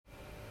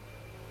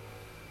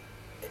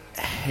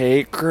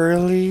Hey,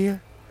 girly.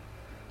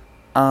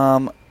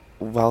 Um,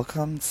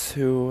 Welcome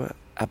to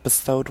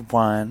episode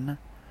 1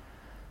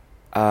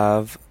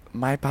 of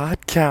my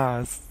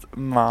podcast,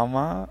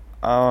 Mama.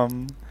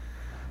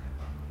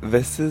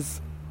 This is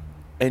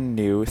a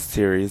new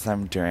series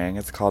I'm doing.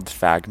 It's called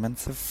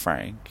Fragments of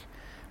Frank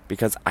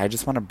because I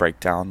just want to break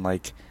down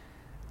like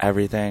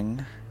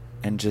everything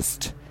and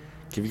just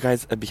give you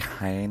guys a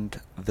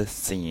behind the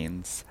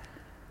scenes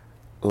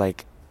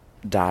like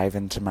dive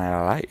into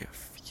my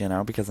life,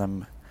 because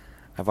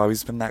I've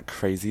always been that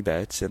crazy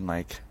bitch and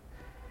like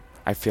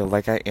I feel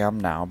like I am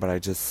now, but I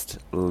just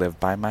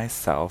live by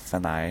myself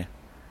and I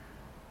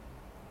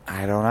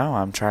don't know,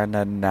 I'm trying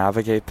to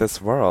navigate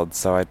this world,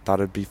 so I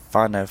thought it'd be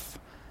fun if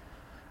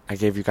I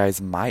gave you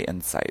guys my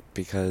insight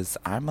because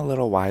I'm a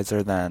little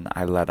wiser than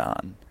I let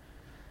on.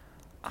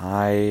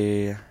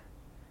 I'm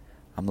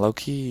low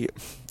key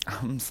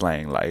I'm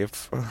slaying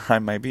life. I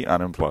might be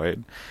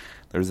unemployed.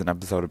 There's an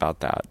episode about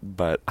that,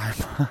 but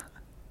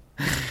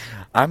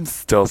I'm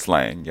still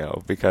slaying,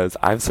 yo, because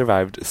I've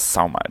survived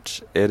so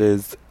much. It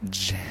is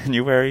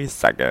January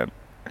 2nd,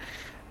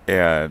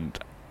 and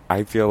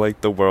I feel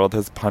like the world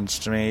has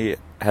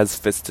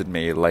fisted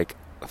me like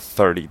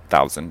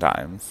 30,000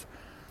 times.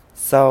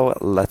 So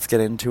let's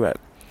get into it.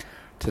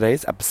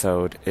 Today's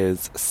episode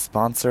is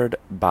sponsored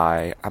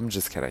by, I'm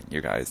just kidding,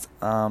 you guys.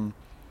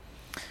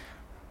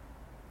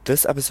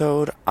 This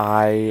episode,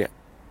 I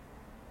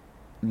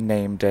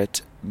named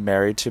it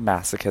Married to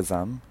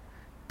Masochism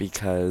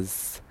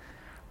because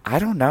I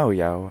don't know,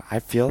 yo. I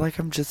feel like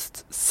I'm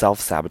just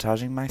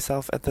self-sabotaging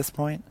myself at this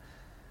point,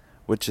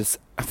 which is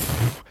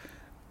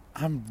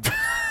I'm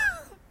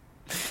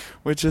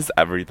which is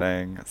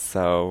everything.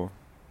 So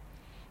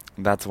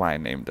that's why I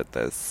named it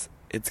this.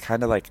 It's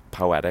kind of like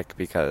poetic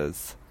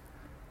because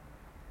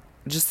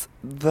just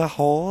the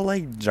whole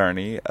like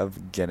journey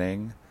of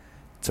getting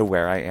to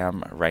where I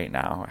am right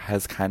now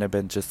has kind of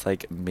been just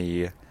like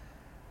me.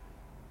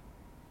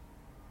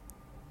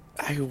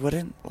 I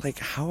wouldn't like,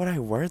 how would I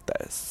word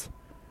this?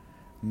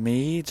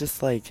 Me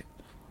just like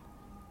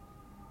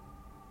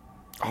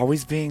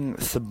always being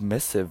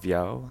submissive,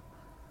 yo.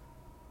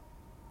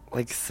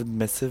 Like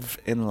submissive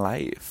in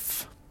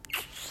life.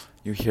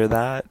 You hear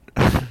that?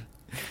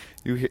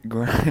 You hear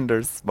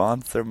Grindr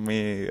sponsor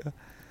me.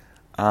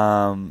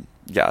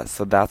 Yeah,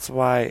 so that's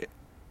why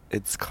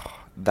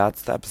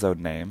that's the episode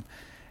name.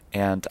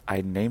 And I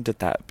named it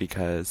that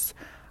because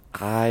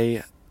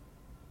I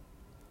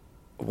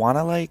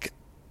wanna like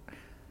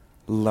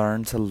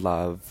learn to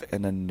love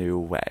in a new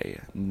way,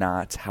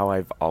 not how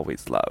I've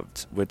always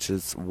loved, which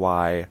is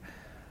why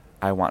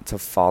I want to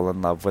fall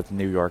in love with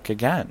New York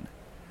again.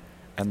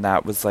 And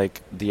that was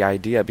like the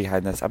idea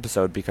behind this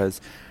episode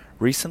because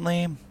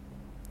recently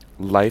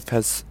life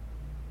has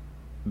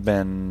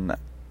been,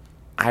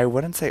 I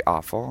wouldn't say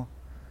awful,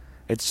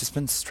 it's just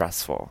been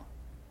stressful.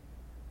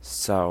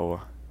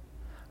 So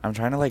I'm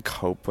trying to like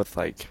cope with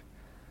like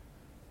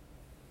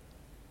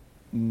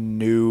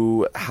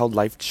how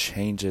life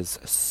changes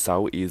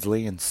so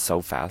easily and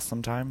so fast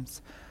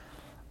sometimes.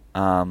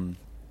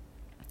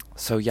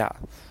 So yeah,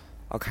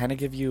 I'll kind of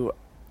give you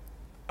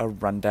a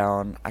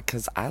rundown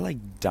because I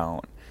like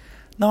don't.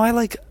 No, I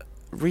like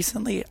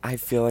recently I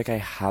feel like I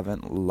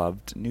haven't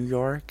loved New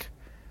York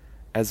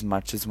as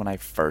much as when I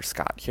first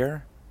got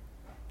here.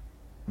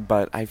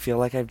 But I feel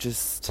like I've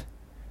just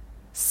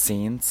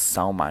seen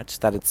so much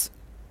that it's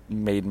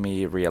made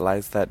me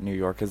realize that New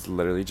York is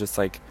literally just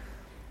like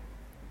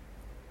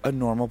a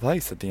normal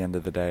place at the end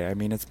of the day. I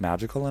mean, it's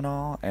magical and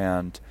all,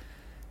 and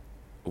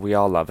we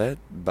all love it,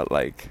 but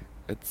like,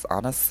 it's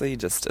honestly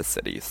just a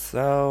city.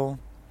 So,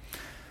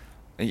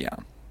 yeah.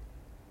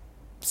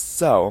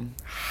 So,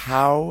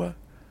 how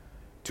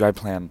do I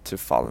plan to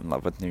fall in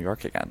love with New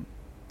York again?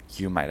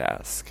 You might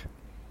ask.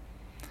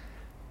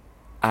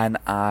 And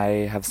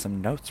I have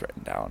some notes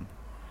written down.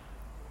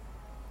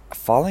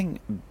 Falling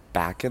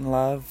back in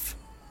love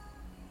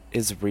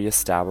is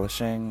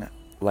reestablishing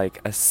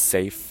like a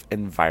safe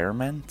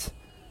environment.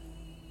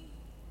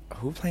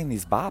 Who playing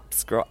these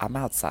bops, girl? I'm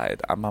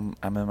outside. I'm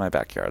in my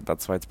backyard.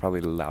 That's why it's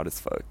probably loud as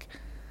fuck.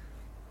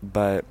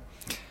 But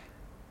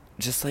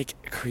just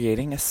like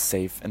creating a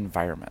safe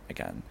environment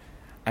again.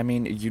 I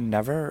mean, you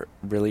never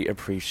really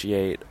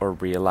appreciate or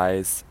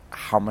realize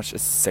how much a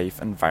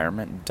safe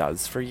environment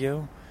does for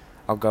you.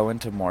 I'll go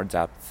into more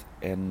depth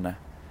in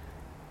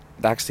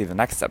actually the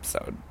next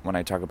episode when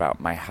I talk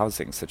about my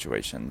housing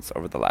situations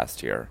over the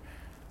last year.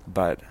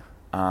 But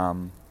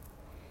can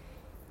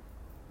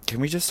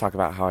we just talk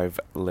about how I've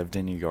lived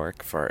in New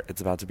York for, it's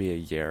about to be a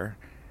year,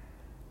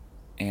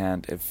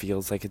 and it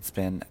feels like it's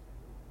been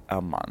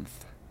a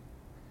month,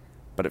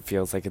 but it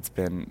feels like it's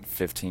been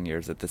 15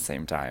 years at the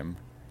same time.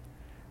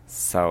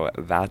 So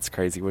that's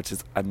crazy, which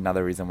is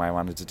another reason why I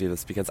wanted to do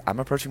this, because I'm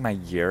approaching my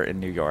year in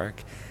New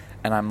York,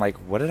 and I'm like,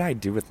 what did I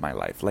do with my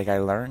life? Like, I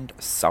learned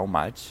so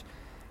much,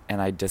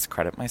 and I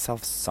discredit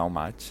myself so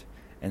much,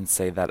 and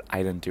say that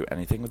I didn't do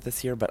anything with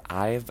this year, but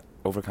I've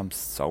overcome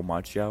so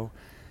much, yo,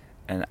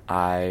 and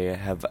I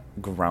have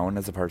grown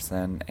as a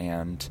person,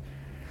 and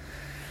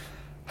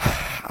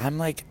I'm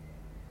like,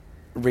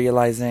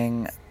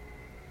 realizing,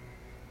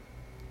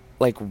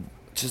 like,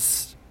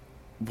 just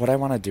what I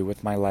want to do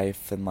with my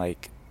life and,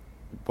 like,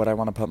 what I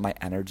want to put my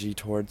energy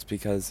towards,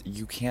 because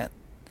you can't,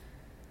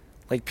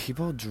 like,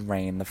 people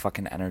drain the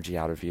fucking energy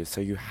out of you,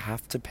 so you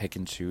have to pick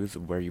and choose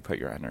where you put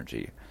your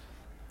energy.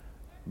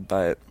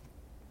 But,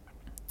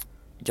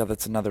 yeah,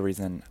 that's another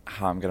reason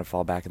how I'm gonna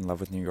fall back in love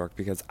with New York,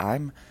 because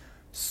I'm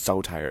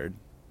so tired.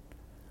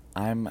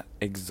 I'm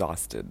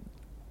exhausted.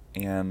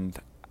 And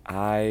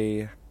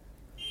I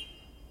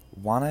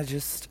wanna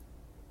just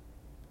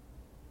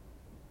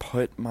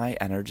put my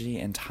energy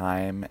and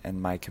time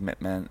and my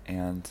commitment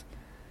and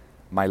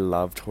my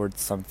love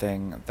towards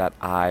something that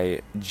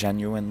I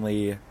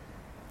genuinely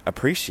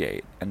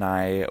appreciate and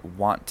I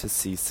want to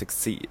see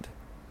succeed.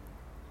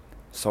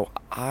 So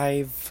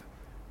I've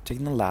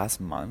taken the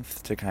last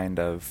month to kind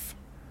of.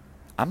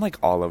 I'm like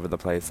all over the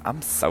place.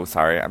 I'm so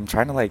sorry. I'm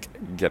trying to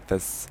like get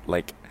this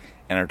like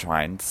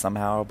intertwined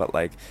somehow, but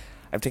like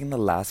I've taken the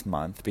last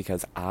month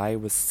because I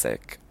was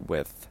sick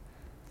with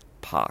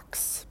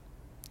pox.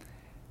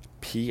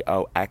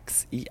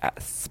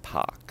 Poxes,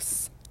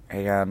 pox.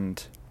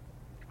 And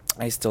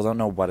I still don't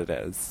know what it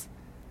is,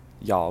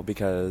 y'all,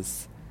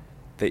 because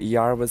the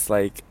ER was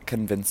like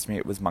convinced me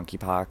it was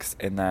monkeypox,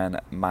 and then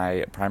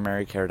my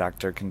primary care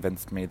doctor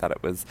convinced me that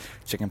it was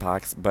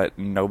chickenpox, but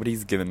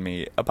nobody's given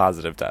me a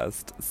positive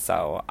test.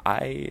 So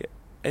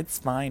it's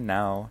fine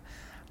now.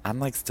 I'm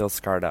like still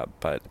scarred up,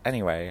 but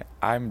anyway,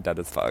 I'm dead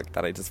as fuck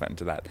that I just went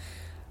into that,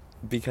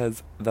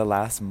 because the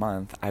last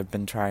month I've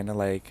been trying to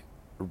like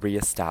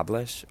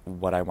reestablish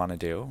what I want to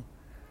do,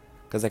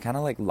 because I kind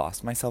of like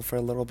lost myself for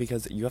a little,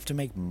 because you have to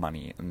make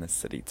money in this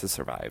city to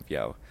survive,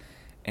 yo.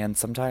 And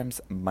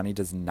sometimes money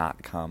does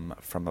not come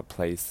from a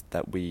place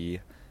that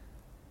we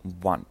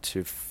want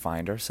to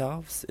find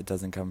ourselves. It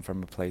doesn't come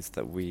from a place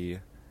that we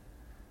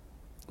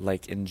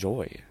like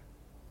enjoy.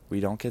 We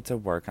don't get to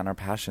work on our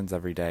passions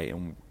every day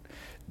and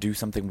do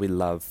something we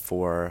love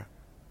for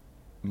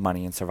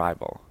money and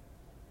survival.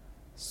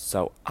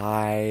 So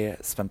I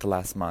spent the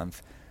last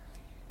month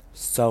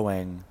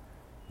sewing,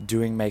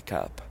 doing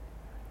makeup,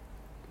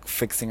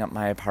 fixing up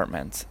my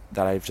apartment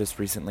that I've just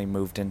recently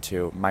moved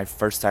into. My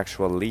first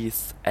actual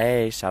lease.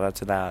 Hey, shout out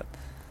to that.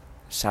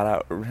 Shout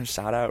out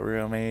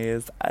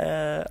roomies.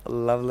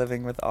 Love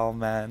living with all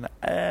men.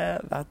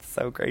 That's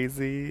so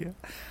crazy.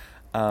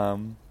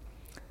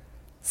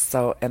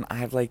 So, and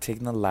I've like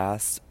taken the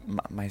last,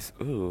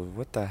 ooh,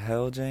 what the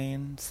hell,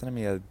 Jane? Sending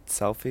me a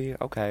selfie?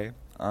 Okay.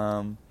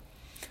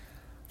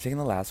 Taking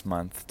the last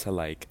month to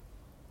like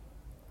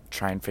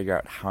try and figure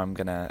out how I'm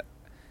gonna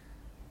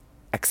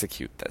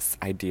execute this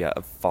idea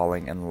of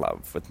falling in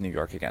love with New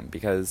York again,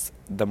 because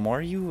the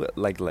more you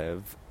like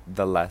live,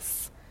 the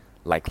less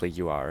likely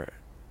you are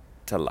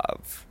to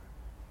love,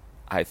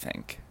 I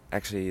think.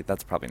 Actually,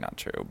 that's probably not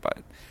true, but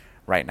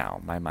right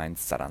now my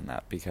mind's set on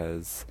that,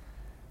 because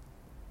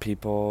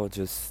people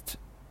just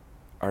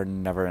are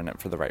never in it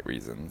for the right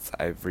reasons,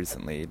 I've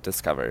recently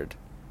discovered.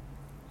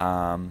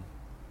 And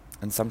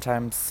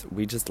sometimes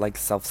we just like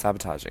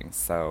self-sabotaging,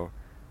 so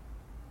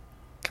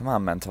come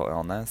on, mental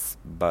illness.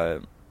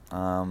 But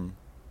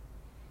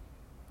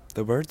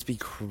the birds be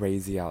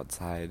crazy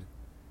outside.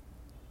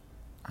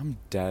 I'm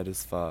dead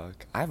as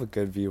fuck. I have a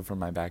good view from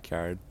my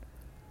backyard.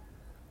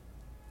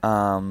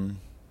 But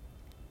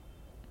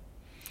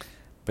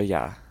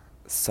yeah,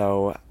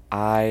 so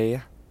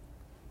I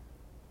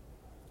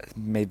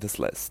made this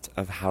list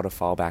of how to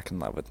fall back in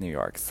love with New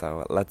York.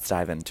 So let's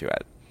dive into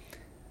it.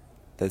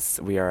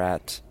 We are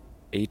at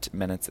 8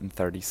 minutes and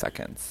 30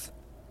 seconds.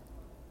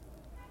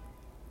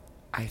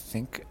 I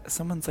think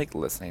someone's like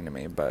listening to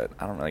me, but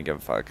I don't really give a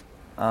fuck.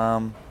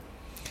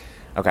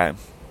 Okay.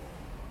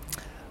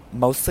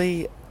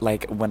 Mostly,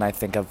 like, when I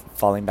think of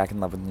falling back in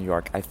love with New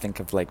York, I think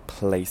of like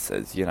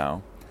places, you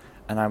know?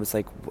 And I was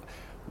like,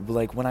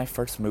 like when I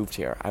first moved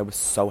here, I was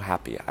so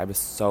happy. I was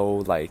so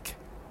like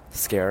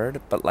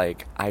scared, but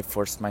like I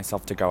forced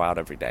myself to go out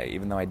every day,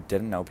 even though I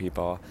didn't know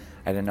people.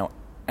 I didn't know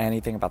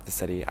anything about the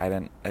city.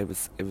 It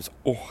was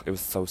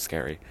so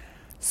scary.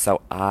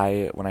 So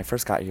when I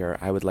first got here,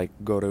 I would like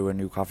go to a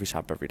new coffee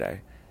shop every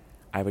day.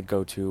 I would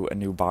go to a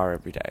new bar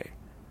every day.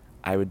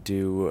 I would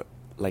do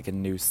like a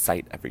new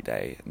site every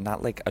day.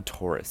 Not like a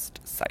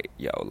tourist site,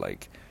 yo,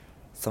 like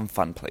some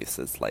fun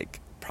places like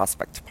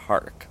Prospect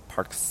Park,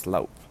 Park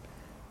Slope,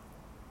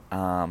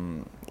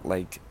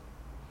 like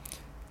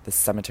the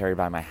cemetery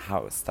by my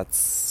house. That's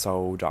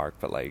so dark,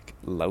 but like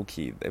low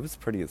key, it was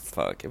pretty as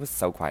fuck. It was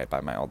so quiet by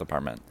my old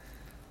apartment.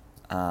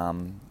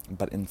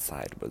 But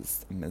inside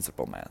was a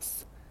miserable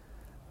mess.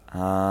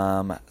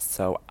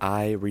 So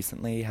I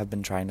recently have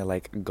been trying to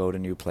like go to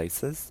new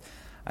places.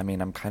 I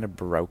mean, I'm kind of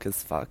broke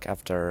as fuck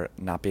after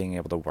not being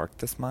able to work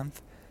this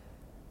month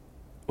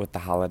with the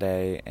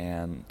holiday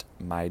and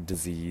my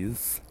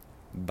disease.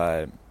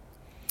 But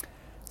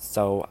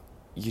so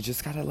you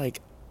just gotta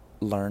like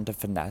learn to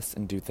finesse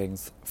and do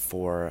things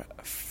for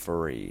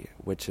free,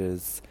 which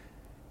is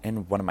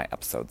in one of my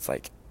episodes,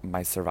 like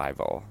my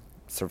survival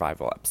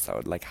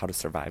episode, like how to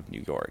survive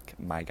New York,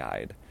 my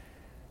guide.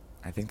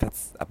 I think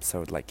that's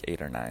episode like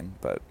 8 or 9,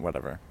 but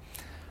whatever.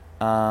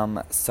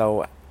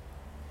 So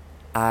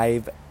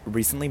I've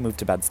recently moved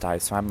to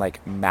Bed-Stuy, so I'm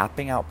like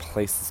mapping out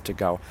places to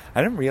go.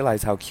 I didn't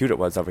realize how cute it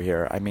was over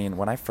here. I mean,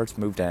 when I first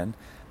moved in,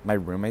 my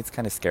roommates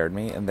kind of scared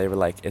me, and they were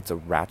like, "It's a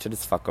ratchet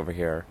as fuck over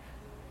here,"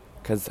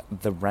 because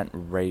the rent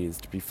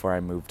raised before I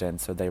moved in,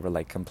 so they were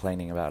like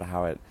complaining about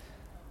how it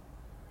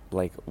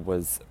like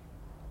was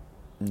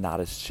not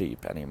as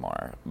cheap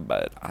anymore.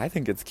 But I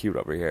think it's cute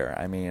over here.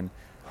 I mean,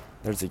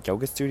 there's a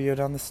yoga studio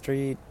down the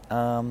street,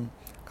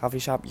 coffee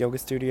shop yoga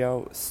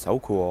studio, so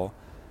cool.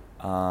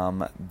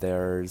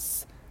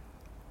 There's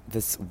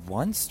this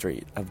one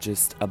street of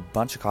just a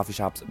bunch of coffee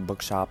shops,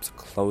 bookshops,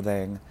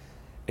 clothing.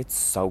 It's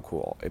so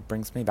cool. It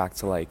brings me back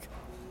to like,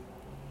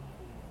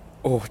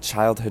 oh,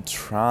 childhood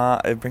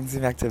trauma. It brings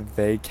me back to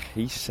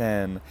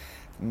vacation.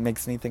 It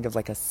makes me think of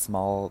like a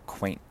small,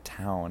 quaint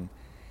town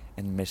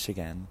in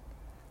Michigan.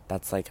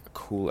 That's like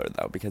cooler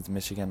though, because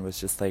Michigan was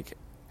just like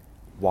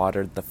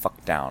watered the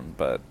fuck down,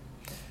 but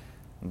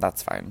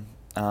that's fine.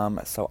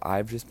 So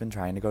I've just been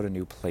trying to go to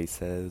new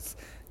places,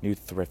 new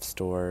thrift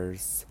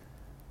stores.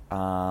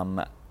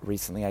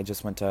 Recently I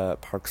just went to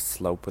Park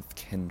Slope with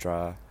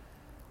Kendra.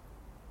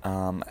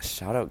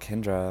 Shout out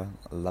Kendra,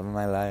 love of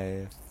my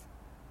life.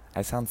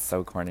 I sound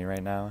so corny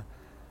right now.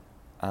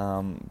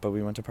 But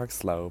we went to Park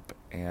Slope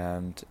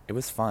and it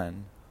was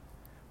fun.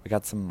 We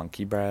got some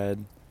monkey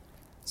bread.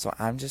 So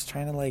I'm just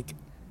trying to like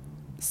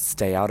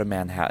stay out of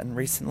Manhattan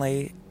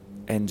recently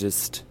and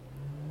just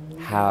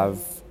have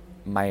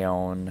my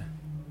own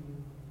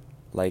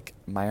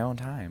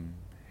time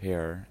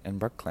here in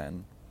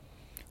Brooklyn.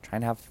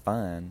 Trying to have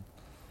fun.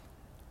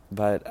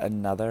 But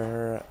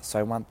so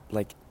I want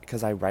like,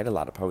 because I write a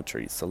lot of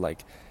poetry, so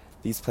like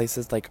these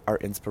places like are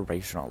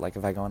inspirational. Like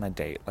if I go on a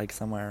date like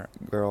somewhere,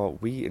 girl,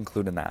 we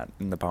include in that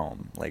in the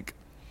poem. Like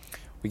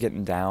we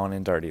getting down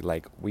and dirty,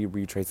 like we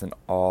retracing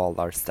all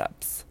our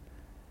steps.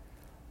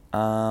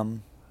 So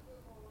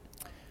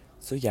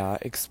yeah,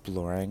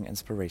 exploring,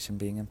 inspiration,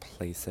 being in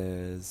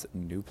places,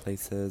 new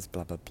places,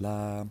 blah blah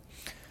blah.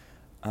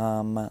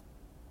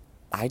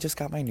 I just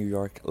got my New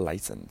York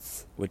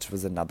license, which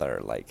was another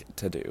like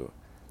to do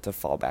to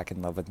fall back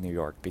in love with New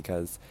York,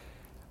 because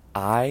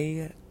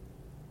a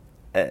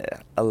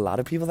lot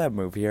of people that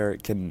move here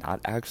cannot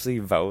actually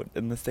vote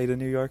in the state of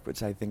New York,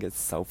 which I think is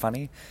so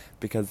funny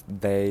because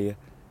they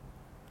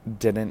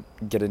didn't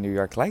get a New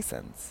York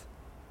license.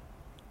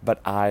 But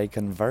I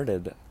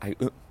converted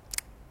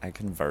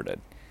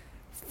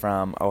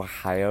from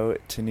Ohio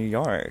to New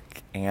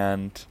York,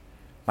 and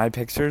my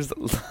pictures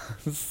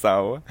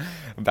so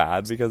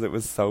bad because it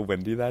was so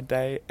windy that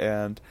day,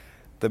 and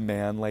the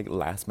man like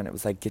last minute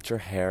was like, "Get your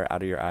hair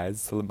out of your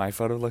eyes." So my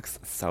photo looks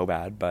so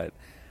bad, but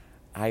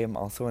I am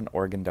also an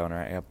organ donor.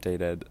 I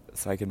updated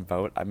so I can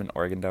vote. I'm an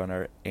organ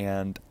donor,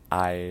 and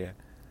I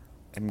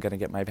am gonna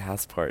get my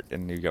passport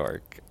in New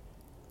York,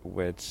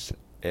 which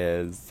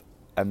is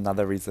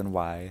another reason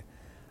why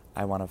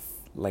I want to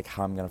like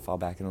how I'm gonna fall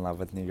back in love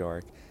with New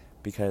York,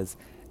 because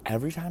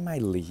every time I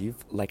leave,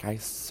 like I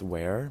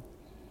swear,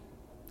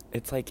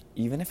 it's like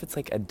even if it's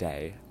like a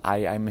day,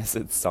 I miss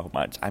it so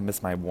much. I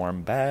miss my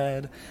warm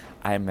bed.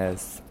 I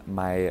miss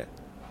my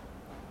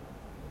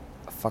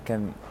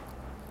fucking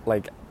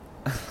like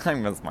I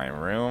miss my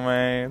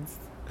roommates.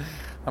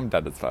 I'm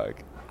dead as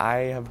fuck.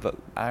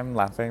 I'm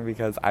laughing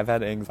because I've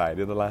had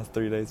anxiety the last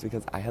 3 days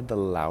because I had the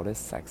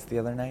loudest sex the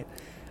other night,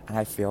 and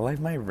I feel like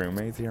my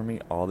roommates hear me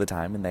all the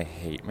time and they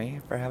hate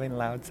me for having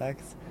loud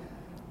sex.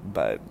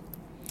 But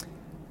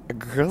a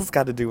girl's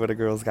got to do what a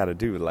girl's got to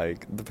do.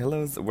 Like, the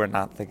pillows were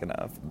not thick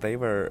enough. They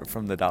were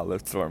from the dollar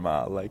store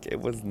mall. Like, it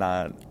was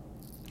not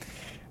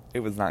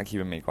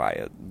keeping me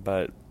quiet.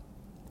 But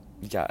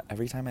yeah,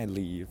 every time I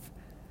leave,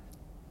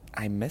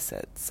 I miss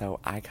it. So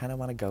I kind of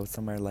want to go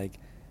somewhere like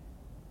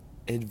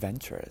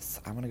adventurous.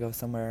 I want to go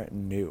somewhere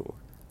new,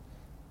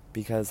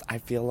 because I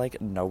feel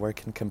like nowhere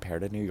can compare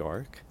to New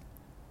York.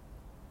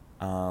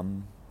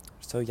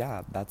 So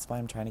yeah, that's why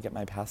I'm trying to get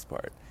my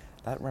passport.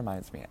 That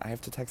reminds me, I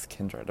have to text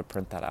Kendra to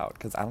print that out,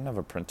 because I don't have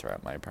a printer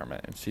at my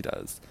apartment, and she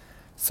does.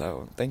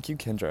 So thank you,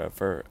 Kendra,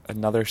 for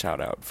another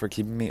shout out for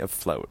keeping me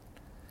afloat.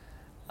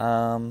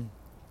 What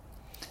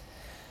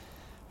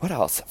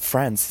else?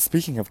 Friends.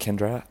 Speaking of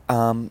Kendra,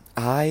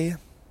 I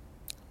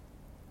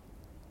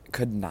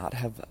could not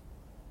have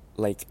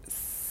like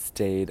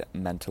stayed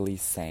mentally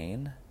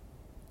sane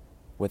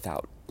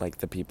without like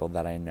the people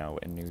that I know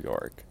in New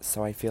York.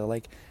 So I feel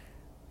like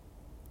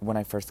when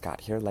I first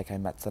got here, like I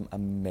met some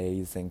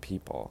amazing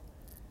people,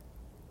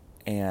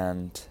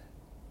 and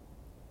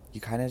you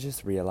kind of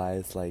just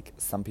realize like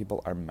some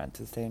people are meant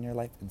to stay in your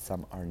life and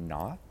some are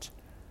not.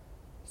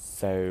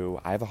 So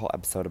I have a whole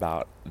episode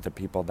about the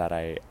people that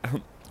I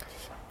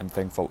am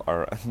thankful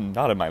are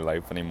not in my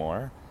life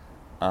anymore.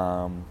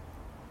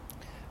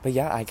 But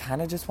yeah, I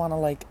kind of just want to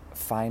like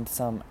find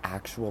some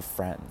actual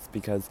friends,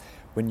 because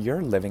when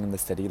you're living in the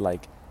city,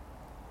 like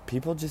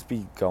people just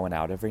be going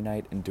out every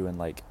night and doing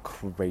like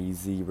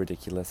crazy,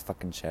 ridiculous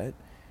fucking shit.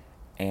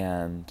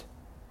 And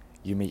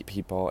you meet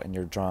people and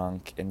you're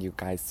drunk and you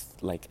guys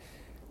like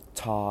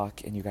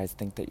talk and you guys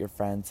think that you're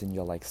friends and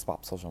you'll like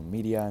swap social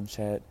media and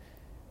shit.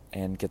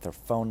 and get their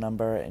phone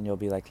number, and you'll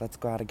be like, let's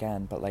go out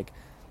again. But, like,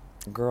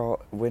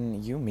 girl,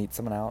 when you meet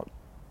someone out,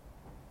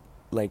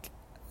 like,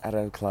 at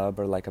a club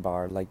or, like, a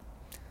bar, like,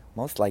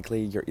 most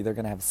likely you're either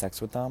gonna have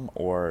sex with them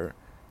or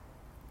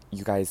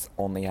you guys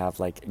only have,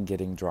 like,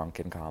 getting drunk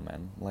in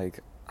common. Like,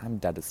 I'm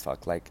dead as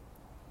fuck. Like,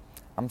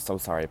 I'm so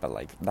sorry, but,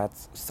 like,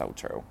 that's so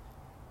true.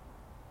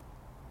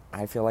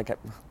 I feel like,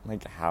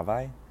 like, have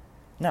I?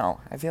 No,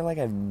 I feel like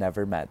I've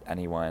never met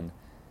anyone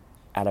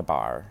at a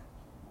bar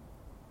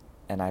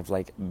and I've,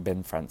 like,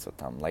 been friends with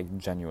them, like,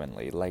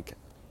 genuinely. Like,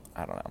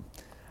 I don't know.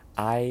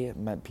 I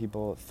met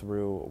people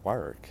through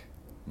work,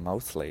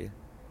 mostly.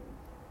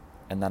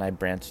 And then I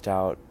branched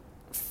out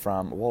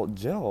from, well,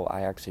 Jill,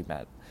 I actually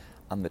met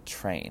on the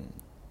train,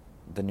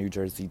 the New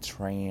Jersey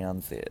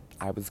Transit.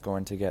 I was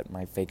going to get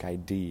my fake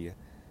ID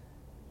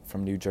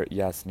from New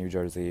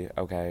Jersey,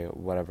 okay,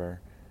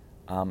 whatever.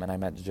 And I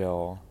met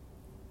Jill.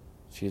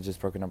 She had just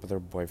broken up with her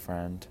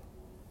boyfriend.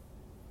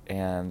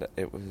 And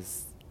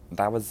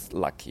that was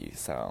lucky,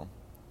 so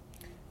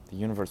the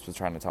universe was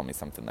trying to tell me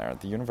something there.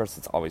 The universe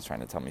is always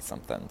trying to tell me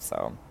something,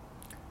 so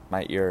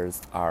my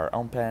ears are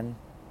open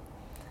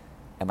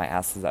and my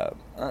ass is up.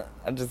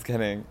 I'm just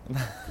kidding.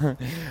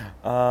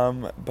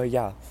 But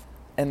yeah.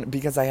 And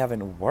because I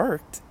haven't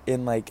worked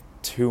in like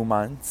 2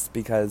 months,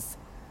 because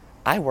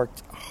I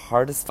worked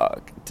hard as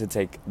fuck to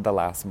take the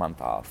last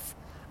month off.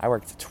 I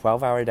worked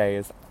 12-hour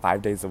days,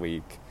 5 days a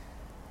week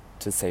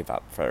to save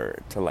up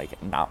to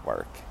like not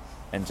work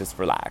and just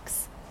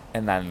relax.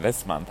 And then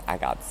this month I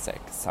got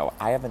sick. So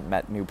I haven't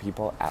met new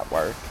people at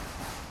work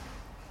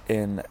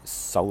in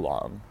so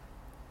long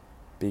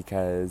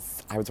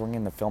because I was working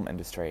in the film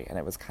industry and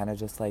it was kind of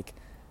just like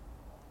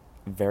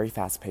very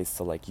fast paced.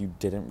 So like you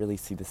didn't really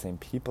see the same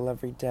people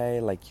every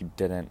day. Like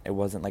it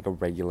wasn't like a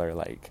regular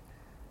like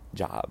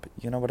job.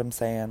 You know what I'm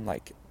saying?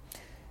 Like,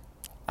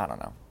 I don't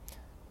know.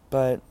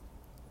 But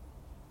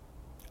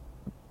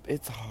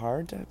it's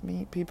hard to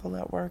meet people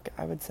at work,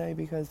 I would say,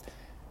 because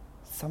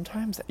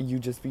sometimes you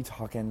just be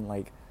talking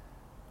like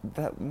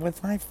that.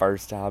 With my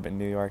first job in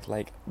New York,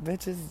 like,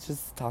 bitches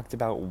just talked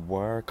about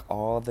work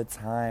all the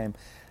time.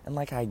 And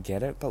like, I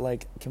get it, but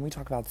like, can we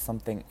talk about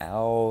something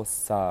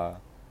else?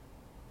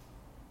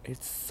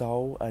 It's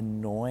so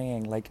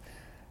annoying. Like,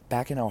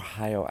 back in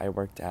Ohio, I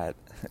worked at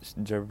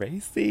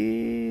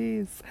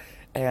Gervaisi's.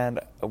 And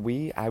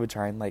I would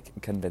try and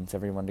like convince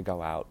everyone to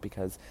go out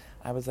because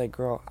I was like,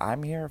 girl,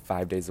 I'm here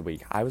 5 days a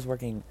week. I was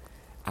working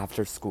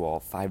after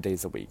school 5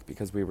 days a week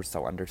because we were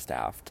so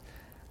understaffed.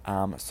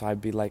 So I'd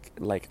be like,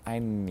 I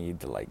need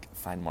to like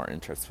find more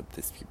interest with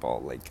these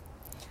people. Like,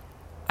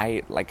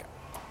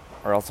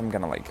 or else I'm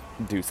gonna like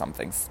do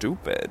something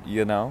stupid,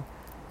 you know?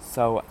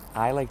 So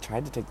I like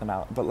tried to take them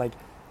out, but like,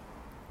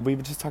 we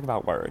would just talk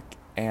about work.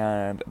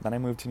 And then I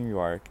moved to New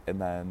York, and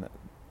then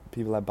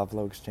people at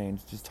Buffalo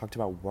Exchange just talked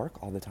about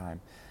work all the time.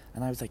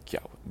 And I was like, yo,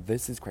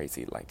 this is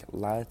crazy. Like,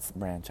 let's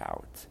branch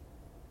out.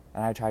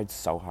 And I tried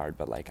so hard,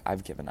 but like,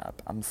 I've given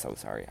up. I'm so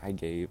sorry. I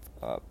gave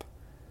up.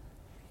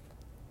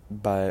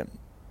 But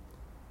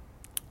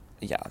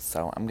yeah,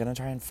 so I'm gonna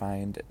try and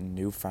find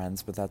new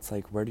friends, but that's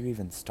like, where do you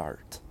even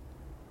start?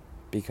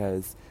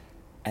 Because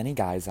any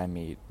guys I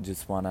meet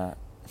just wanna,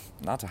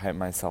 not to hype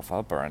myself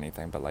up or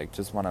anything, but like,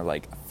 just wanna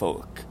like,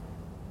 fuck.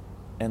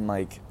 And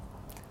like,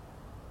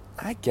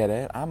 I get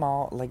it. I'm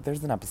all, like,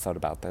 there's an episode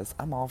about this.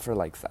 I'm all for,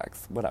 like,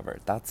 sex. Whatever.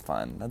 That's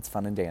fun. That's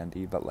fun and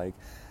dandy. But, like,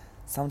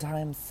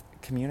 sometimes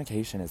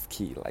communication is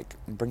key. Like,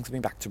 it brings me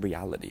back to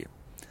reality.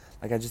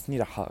 Like, I just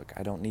need a hug.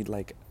 I don't need,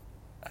 like,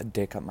 a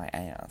dick up my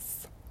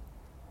ass.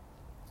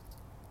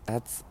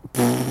 That's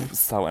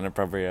so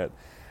inappropriate.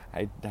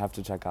 I have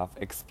to check off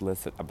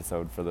explicit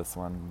episode for this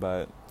one.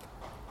 But,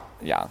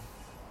 yeah.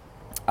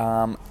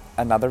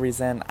 Another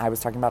reason I was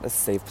talking about a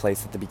safe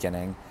place at the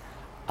beginning.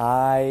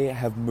 I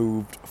have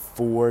moved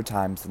 4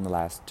 times in the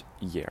last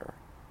year.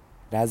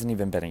 It hasn't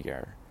even been a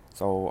year.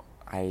 So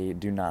I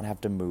do not have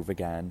to move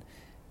again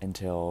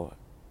until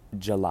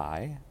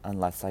July,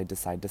 unless I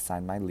decide to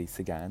sign my lease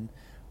again,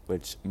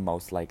 which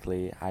most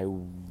likely I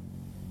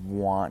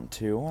want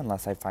to,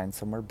 unless I find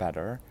somewhere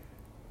better.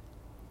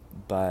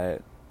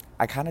 But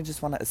I kind of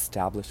just want to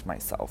establish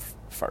myself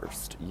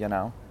first, you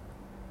know?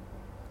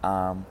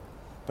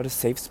 But a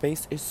safe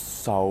space is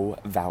so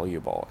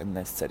valuable in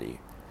this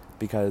city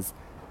because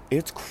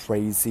it's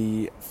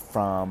crazy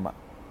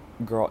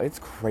it's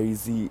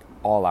crazy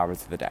all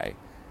hours of the day.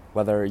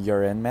 Whether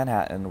you're in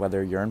Manhattan,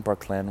 whether you're in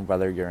Brooklyn,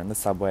 whether you're in the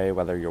subway,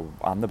 whether you're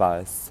on the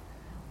bus,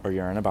 or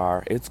you're in a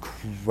bar, it's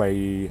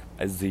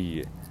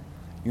crazy.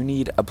 You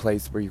need a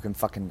place where you can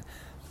fucking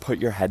put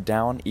your head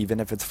down, even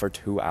if it's for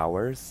 2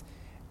 hours,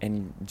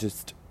 and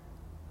just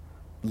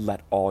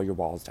let all your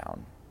walls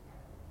down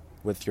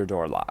with your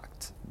door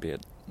locked,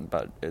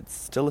 but it's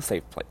still a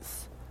safe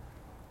place.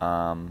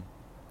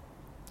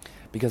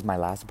 Because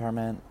Jill's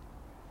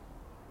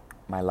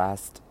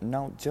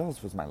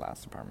was my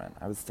last apartment.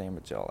 I was staying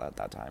with Jill at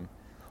that time.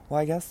 Well,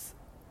 I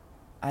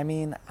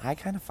kind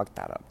of fucked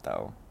that up,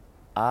 though.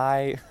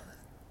 I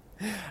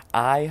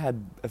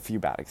had a few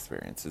bad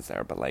experiences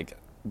there, but, like,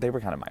 they were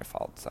kind of my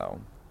fault,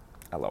 so,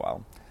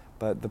 LOL.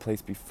 But the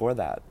place before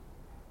that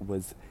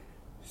was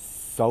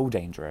so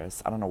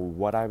dangerous. I don't know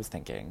what I was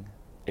thinking.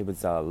 It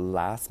was a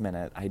last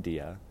minute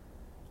idea.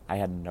 I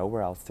had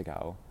nowhere else to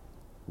go.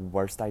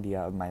 Worst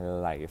idea of my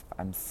life.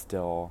 I'm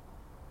still,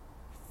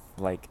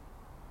 like,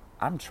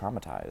 I'm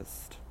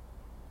traumatized.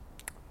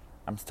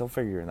 I'm still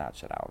figuring that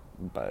shit out.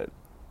 But,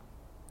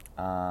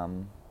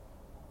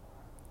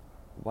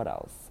 what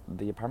else?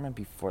 The apartment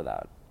before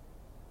that,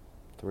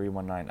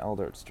 319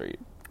 Elder Street,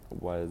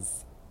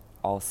 was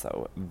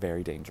also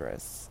very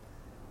dangerous.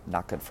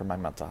 Not good for my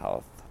mental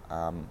health.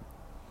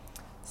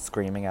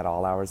 Screaming at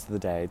all hours of the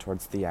day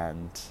towards the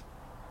end.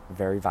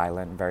 Very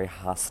violent, very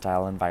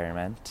hostile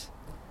environment.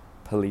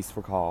 Police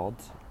were called.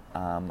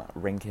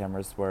 Ring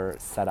cameras were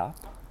set up.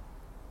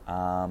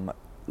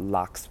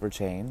 Locks were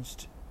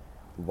changed.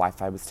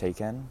 Wi-Fi was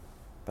taken.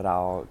 But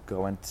I'll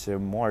go into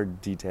more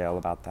detail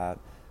about that.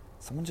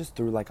 Someone just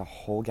threw like a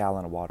whole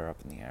gallon of water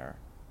up in the air.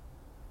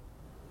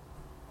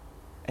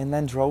 And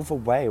then drove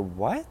away.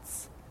 What?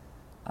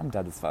 I'm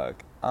dead as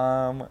fuck.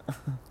 But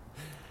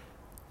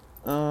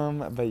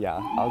yeah,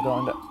 I'll go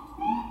into...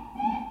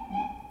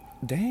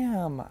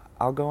 Damn!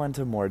 I'll go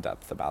into more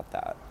depth about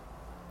that.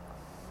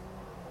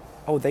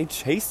 Oh, they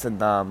chasing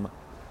them.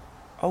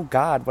 Oh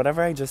god,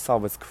 whatever I just saw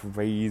was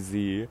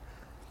crazy.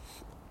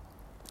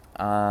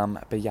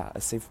 But yeah,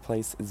 a safe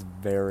place is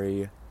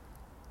very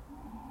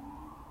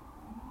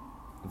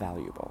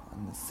valuable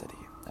in this city,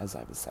 as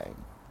I was saying.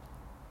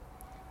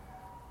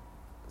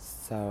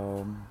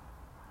 So,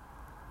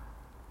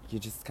 you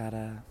just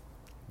gotta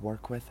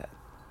work with it.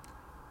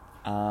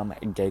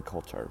 Gay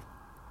culture.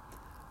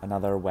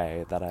 Another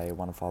way that I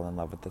want to fall in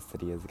love with the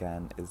city is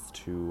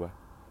to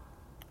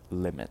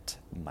limit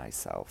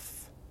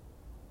myself.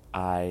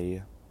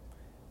 I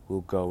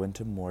will go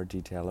into more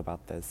detail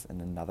about this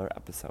in another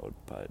episode,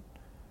 but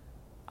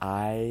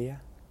I'm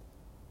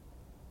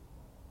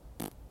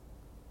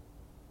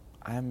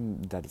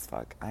dead as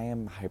fuck. I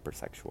am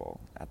hypersexual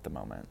at the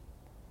moment.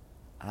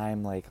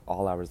 I'm like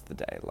all hours of the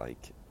day.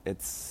 Like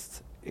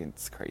it's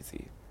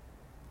crazy.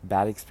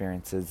 Bad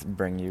experiences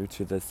bring you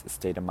to this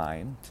state of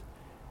mind,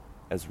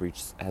 as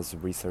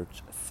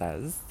research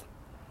says.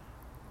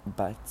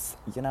 But,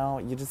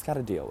 you just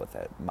gotta deal with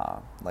it, ma.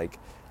 Like,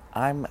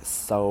 I'm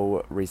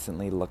so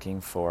recently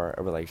looking for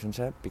a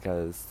relationship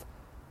because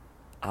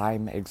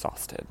I'm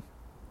exhausted.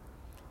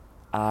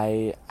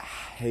 I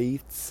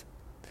hate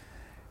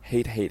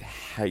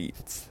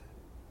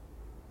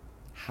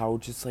how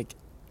just,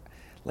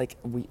 I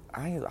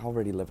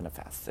already live in a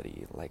fast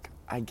city. Like,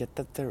 I get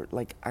that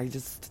I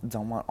just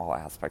don't want all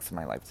aspects of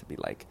my life to be,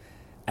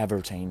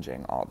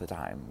 ever-changing all the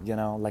time,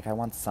 Like, I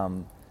want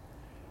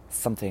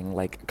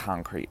something,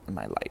 concrete in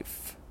my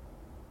life.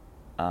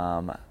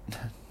 Not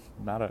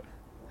a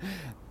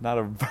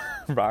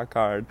rock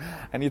hard.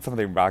 I need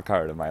something rock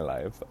hard in my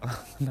life.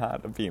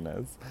 Not a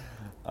penis.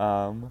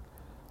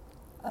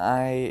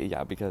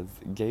 Because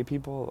gay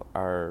people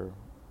are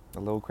a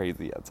little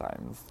crazy at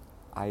times.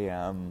 I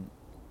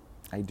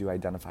do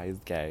identify as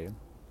gay.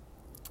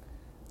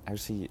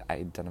 Actually, I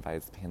identify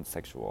as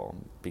pansexual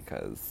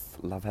because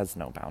love has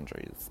no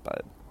boundaries,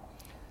 but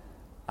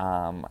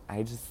I'm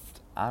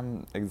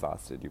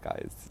exhausted, you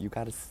guys. You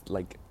gotta,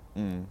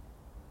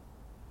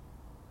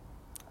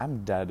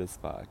 I'm dead as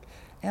fuck.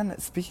 And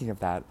speaking of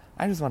that,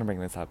 I just want to bring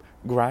this up.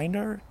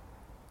 Grindr,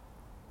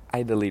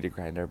 I deleted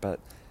Grindr, but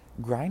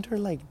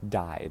Grindr,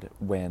 died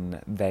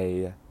when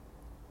they,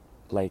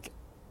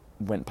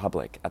 went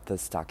public at the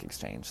stock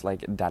exchange,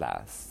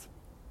 deadass.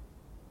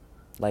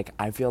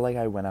 I feel like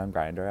I went on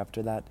Grindr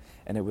after that,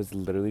 and it was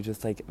literally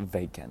just,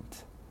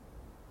 vacant.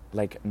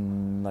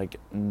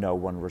 No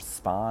one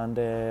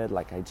responded,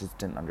 I just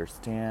didn't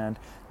understand.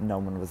 No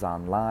one was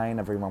online,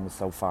 everyone was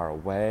so far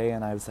away,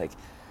 and I was like,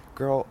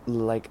 girl,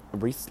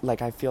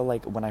 I feel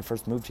like when I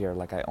first moved here,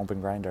 I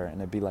opened Grindr, and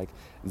it'd be,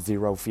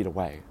 0 feet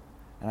away.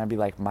 And I'd be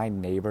like, my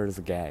neighbor's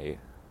gay.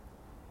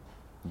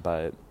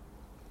 But,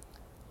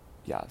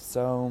 yeah,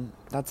 so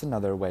that's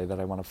another way that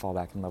I want to fall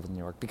back in love with New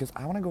York, because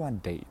I want to go on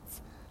dates.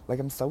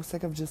 I'm so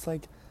sick of just,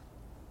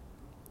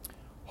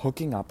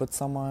 hooking up with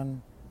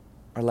someone,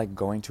 or,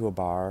 going to a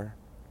bar,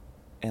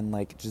 and,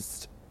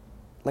 just,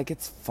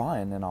 it's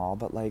fun and all,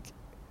 but,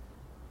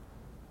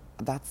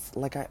 that's,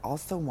 I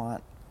also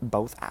want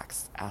both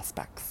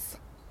aspects.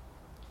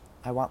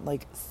 I want,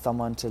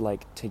 someone to,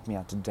 take me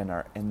out to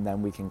dinner, and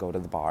then we can go to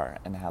the bar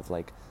and have,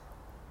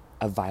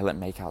 a violent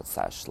makeout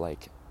sesh,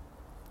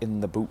 in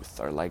the booth,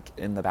 or,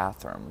 in the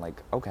bathroom.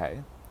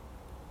 Okay.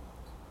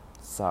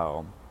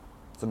 So,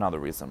 it's another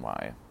reason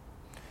why.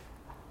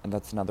 And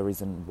that's another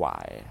reason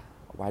why.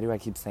 Why do I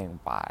keep saying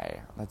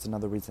why? That's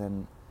another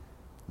reason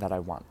that I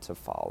want to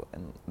fall.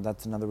 And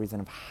that's another reason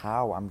of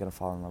how I'm going to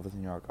fall in love with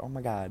New York. Oh,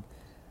 my God.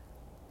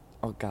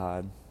 Oh,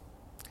 God.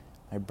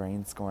 My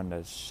brain's going to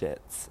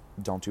shits.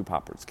 Don't do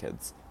poppers,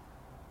 kids.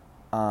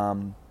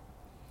 And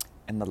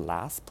the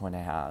last point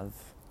I have,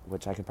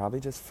 which I could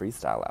probably just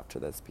freestyle after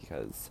this,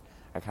 because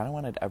I kind of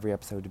wanted every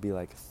episode to be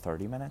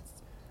 30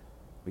 minutes.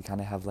 We kind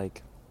of have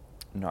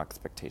no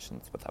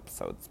expectations with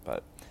episodes,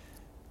 but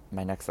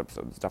my next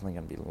episode is definitely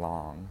going to be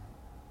long.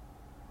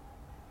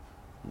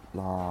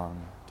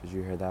 Long. Did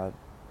you hear that?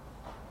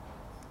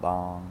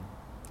 Long.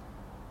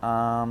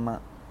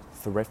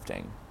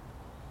 Thrifting.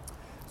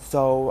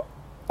 So,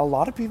 a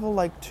lot of people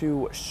like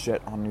to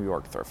shit on New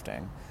York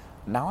thrifting.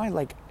 Now I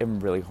like am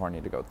really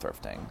horny to go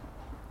thrifting.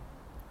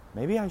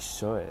 Maybe I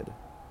should.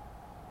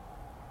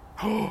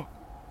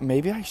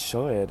 Maybe I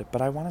should,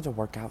 but I wanted to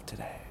work out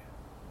today.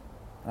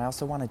 And I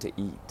also wanted to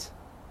eat.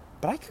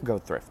 But I could go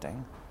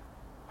thrifting.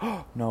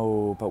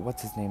 No, but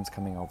what's his name's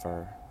coming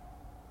over?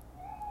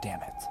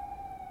 Damn it.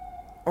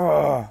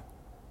 Ugh.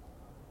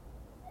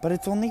 But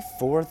it's only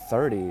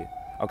 4:30.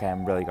 Okay,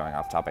 I'm really going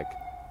off topic.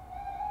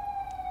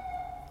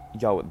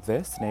 Yo,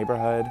 this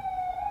neighborhood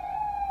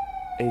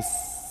is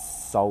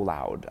so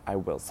loud, I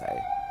will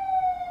say.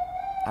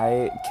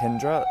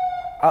 Kendra...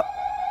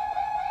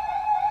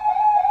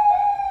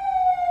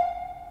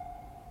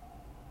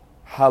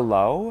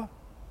 Hello?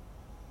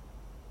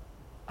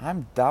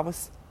 I'm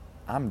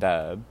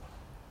dead.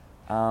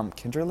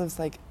 Kendra lives,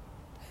 like,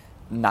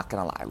 not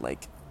gonna lie,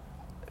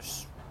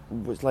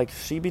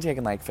 she'd be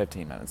taking,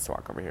 15 minutes to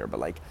walk over here,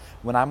 but,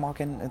 when I'm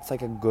walking, it's, a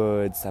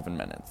good 7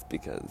 minutes,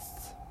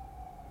 because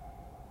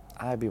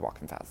I'd be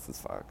walking fast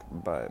as fuck,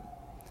 but,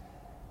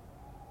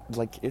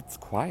 it's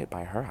quiet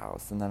by her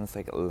house, and then it's,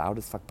 loud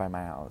as fuck by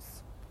my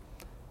house.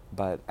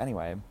 But,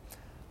 anyway,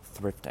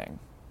 thrifting.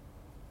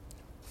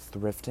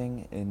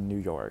 Thrifting in New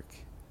York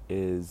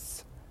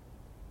is,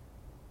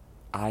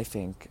 I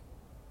think,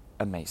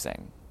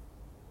 amazing.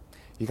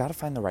 You gotta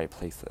find the right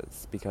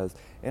places, because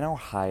in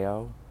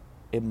Ohio,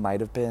 it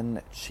might have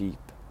been cheap,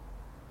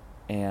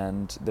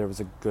 and there was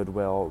a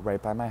Goodwill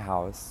right by my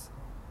house,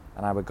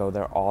 and I would go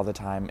there all the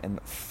time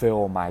and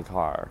fill my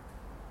car.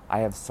 I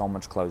have so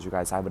much clothes, you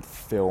guys. I would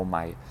fill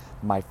my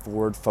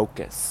Ford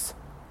Focus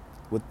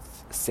with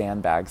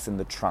sandbags in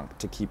the trunk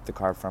to keep the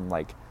car from,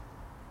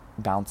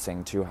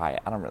 bouncing too high.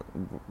 I don't really...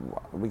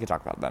 We could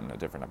talk about that in a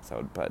different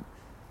episode, but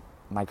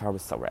my car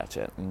was so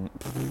ratchet. And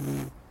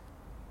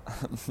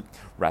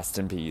rest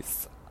in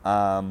peace.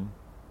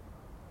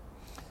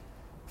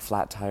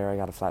 Flat tire. I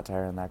got a flat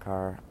tire in that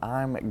car.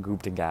 I'm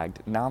gooped and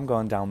gagged. Now I'm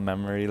going down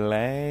memory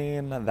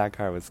lane. That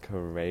car was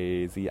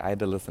crazy. I had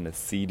to listen to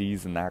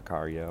CDs in that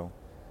car, yo.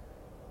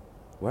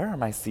 Where are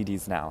my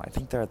CDs now? I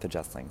think they're at the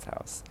Jessling's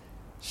house.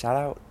 Shout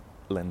out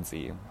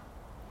Lindsay.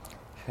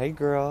 Hey,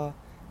 girl.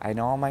 I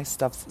know all my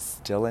stuff's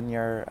still in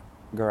your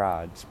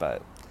garage,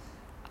 but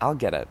I'll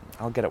get it.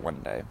 I'll get it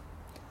one day.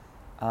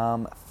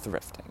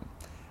 Thrifting.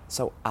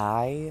 So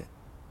I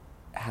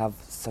have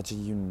such a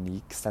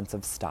unique sense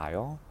of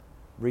style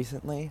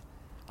recently.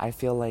 I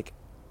feel like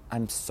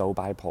I'm so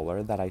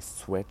bipolar that I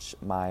switch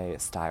my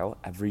style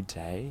every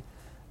day.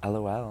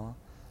 LOL.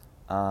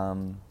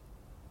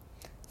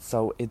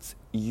 So it's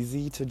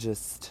easy to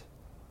just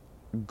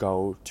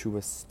go to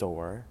a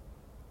store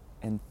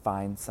and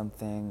find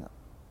something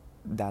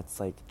that's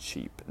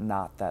cheap.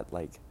 Not that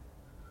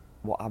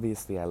well,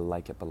 obviously I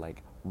like it, but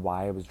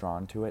why I was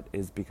drawn to it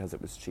is because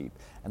it was cheap,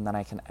 and then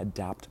I can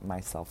adapt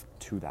myself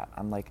to that.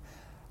 I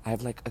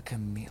have a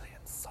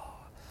chameleon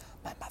saw.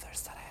 My mother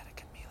said I had a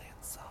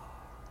chameleon saw.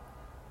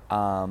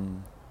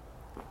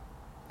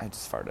 I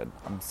just farted.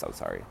 I'm so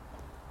sorry.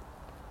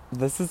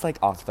 This is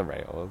off the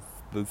rails,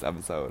 this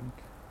episode.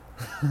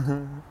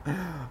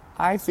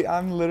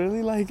 I'm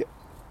literally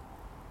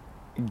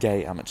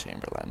gay Emma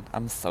Chamberlain.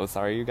 I'm so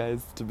sorry, you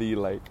guys, to be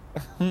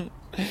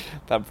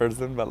that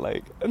person, but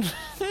come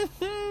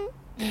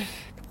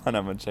on,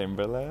 Emma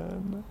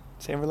Chamberlain.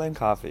 Chamberlain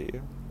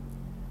coffee.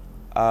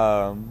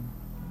 But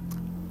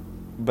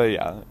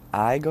yeah,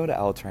 I go to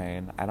L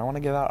Train. I don't want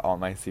to give out all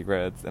my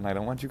secrets, and I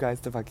don't want you guys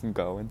to fucking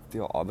go and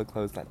steal all the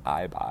clothes that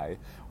I buy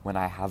when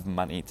I have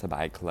money to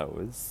buy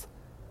clothes.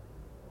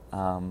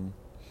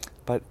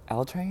 But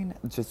L Train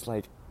just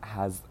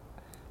has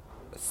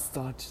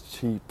such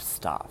cheap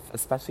stuff,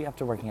 especially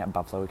after working at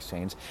Buffalo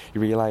Exchange.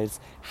 You realize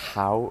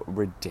how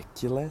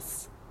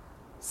ridiculous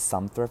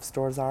some thrift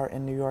stores are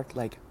in New York.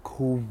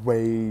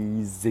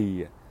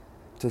 Crazy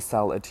to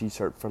sell a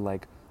t-shirt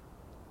for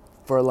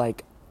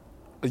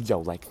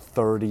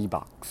 30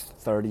 bucks,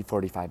 30,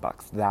 45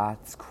 bucks.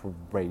 That's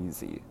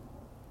crazy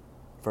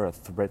for a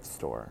thrift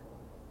store.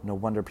 No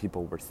wonder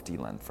people were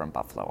stealing from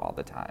Buffalo all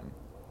the time.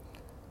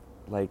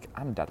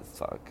 I'm dead as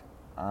fuck.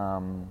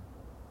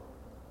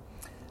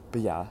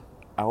 But yeah,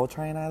 L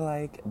Train I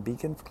like.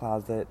 Beacon's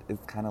Closet is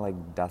kind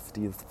of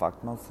dusty as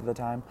fuck most of the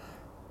time,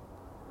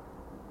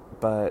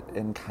 but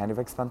and kind of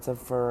expensive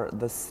for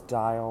the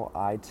style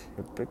I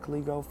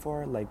typically go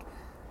for,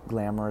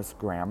 glamorous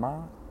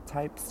grandma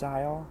type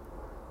style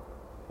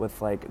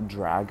with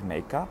drag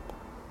makeup,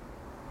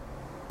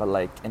 but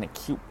in a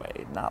cute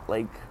way, not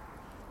a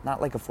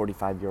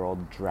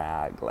 45-year-old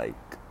drag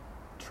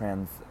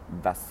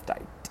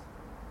transvestite.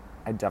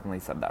 I definitely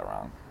said that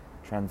wrong.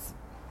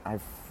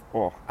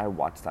 I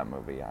watched that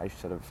movie. I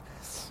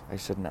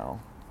should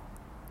know.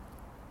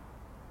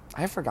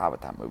 I forgot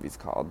what that movie's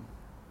called.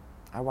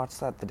 I watched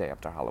that the day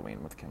after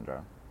Halloween with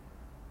Kendra.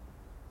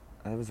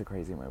 It was a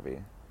crazy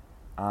movie.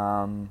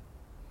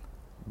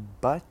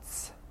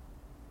 But,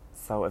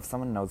 so if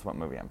someone knows what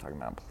movie I'm talking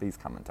about, please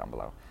comment down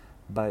below.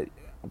 But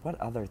what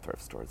other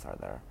thrift stores are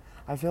there?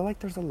 I feel like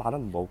there's a lot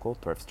of local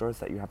thrift stores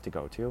that you have to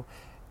go to,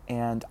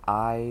 and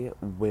I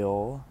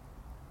will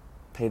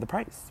pay the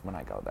price when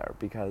I go there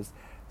because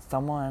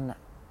someone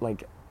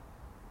like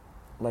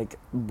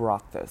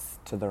brought this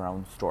to their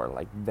own store.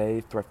 Like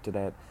they thrifted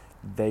it,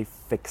 they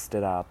fixed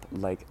it up,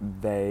 like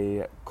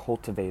they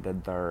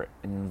cultivated their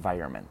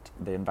environment,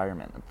 the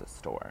environment of the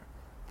store,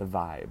 the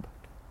vibe.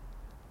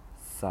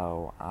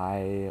 So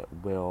I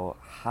will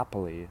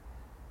happily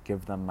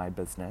give them my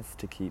business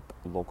to keep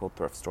local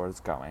thrift stores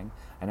going.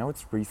 I know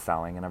it's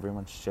reselling and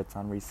everyone shits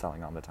on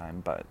reselling all the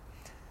time, but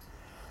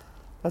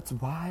that's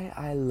why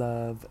I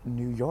love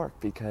New York,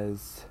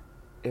 because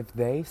if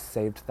they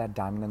saved that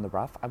diamond in the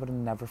rough, I would have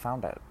never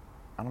found it.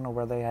 I don't know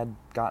where they had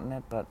gotten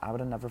it, but I would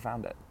have never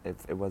found it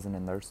if it wasn't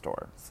in their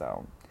store.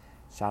 So,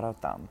 shout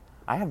out them.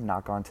 I have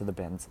not gone to the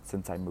bins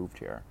since I moved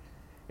here.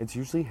 It's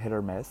usually hit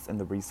or miss, and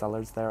the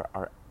resellers there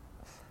are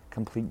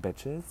complete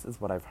bitches, is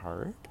what I've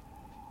heard.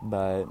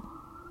 But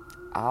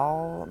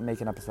I'll make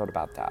an episode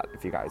about that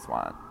if you guys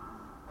want.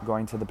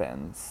 Going to the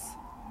bins.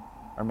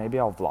 Or maybe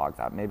I'll vlog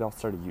that. Maybe I'll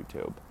start a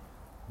YouTube.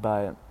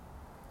 But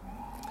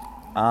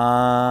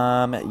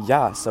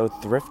yeah, so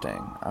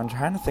thrifting. I'm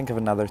trying to think of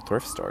another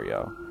thrift store,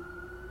 yo.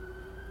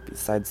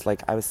 Besides,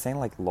 like, I was saying,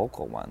 like,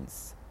 local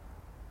ones.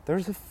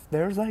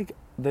 There's like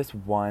this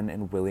one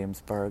in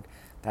Williamsburg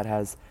that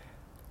has,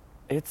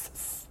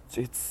 it's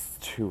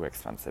too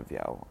expensive,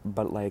 yo.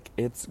 But like,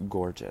 it's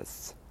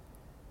gorgeous.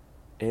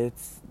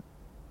 It's,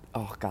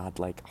 oh god,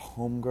 like,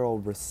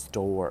 homegirl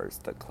restores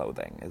the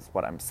clothing is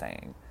what I'm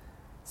saying.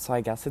 So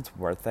I guess it's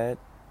worth it.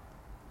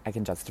 I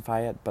can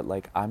justify it, but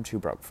like, I'm too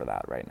broke for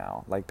that right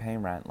now. Like,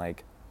 paying rent,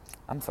 like,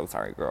 I'm so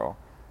sorry, girl.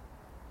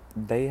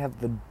 They have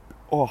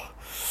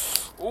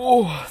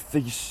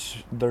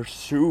their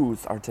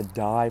shoes are to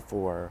die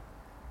for.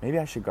 Maybe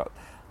I should go.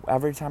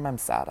 Every time I'm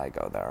sad, I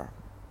go there.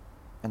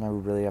 And I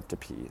really have to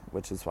pee,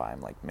 which is why I'm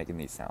like making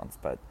these sounds.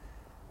 But,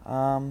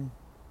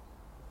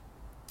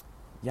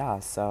 yeah,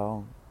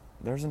 so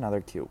there's another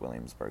cute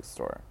Williamsburg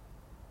store.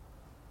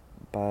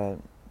 But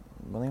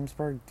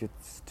Williamsburg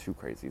gets too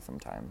crazy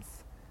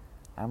sometimes.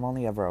 I'm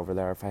only ever over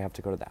there if I have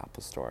to go to the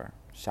Apple store.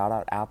 Shout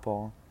out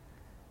Apple.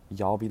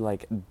 Y'all be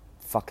like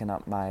fucking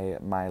up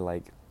my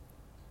like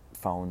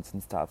phones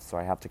and stuff, so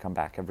I have to come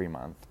back every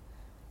month.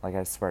 Like,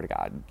 I swear to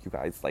God, you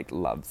guys like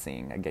love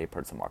seeing a gay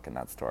person walk in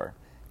that store.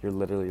 You're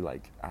literally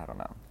like, I don't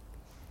know,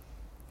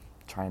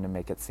 trying to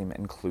make it seem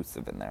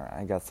inclusive in there.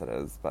 I guess it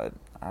is, but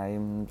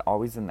I'm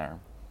always in there.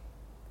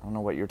 I don't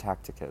know what your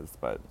tactic is,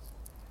 but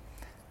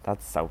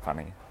that's so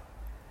funny.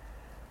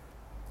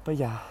 But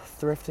yeah,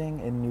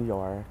 thrifting in New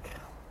York,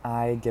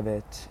 I give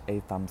it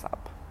a thumbs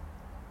up.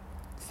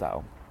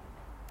 So,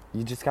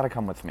 you just gotta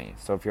come with me.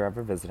 So if you're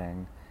ever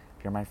visiting,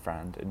 if you're my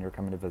friend and you're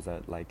coming to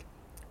visit, like,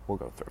 we'll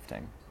go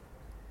thrifting.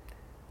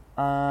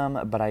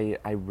 But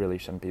I really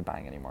shouldn't be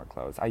buying any more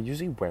clothes. I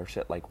usually wear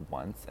shit like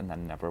once and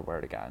then never wear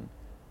it again.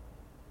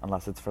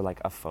 Unless it's for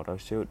like a photo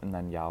shoot, and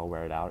then yeah, I'll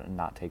wear it out and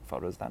not take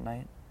photos that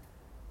night.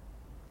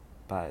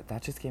 But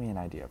that just gave me an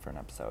idea for an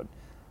episode.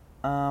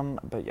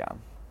 But yeah.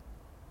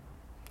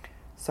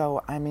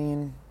 So, I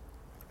mean,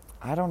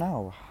 I don't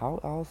know. How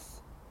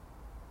else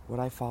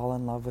would I fall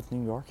in love with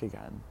New York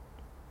again?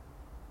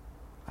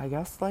 I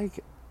guess,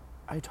 like,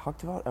 I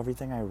talked about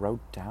everything I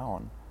wrote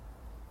down.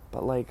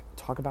 But, like,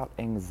 talk about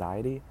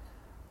anxiety.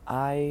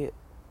 New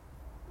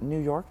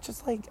York,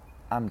 just, like,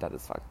 I'm dead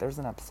as fuck. There's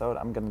an episode,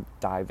 I'm gonna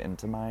dive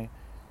into my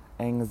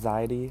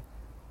anxiety.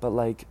 But,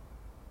 like,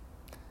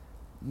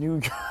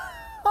 New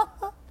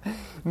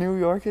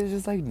York is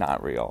just, like,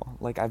 not real.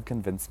 Like, I've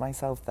convinced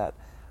myself that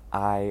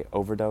I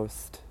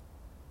overdosed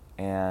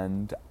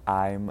and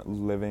I'm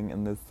living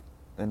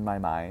in my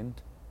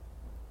mind.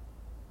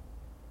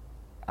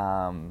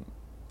 And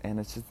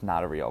it's just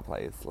not a real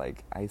place.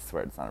 Like, I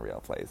swear it's not a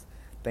real place.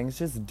 Things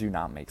just do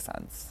not make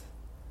sense.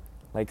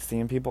 Like,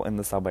 seeing people in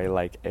the subway,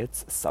 like,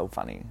 it's so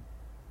funny.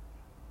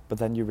 But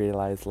then you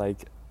realize,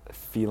 like,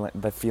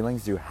 the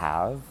feelings you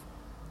have,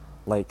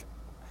 like,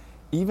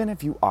 even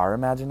if you are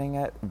imagining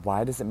it,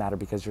 why does it matter?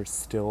 Because you're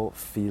still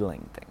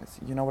feeling things.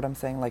 You know what I'm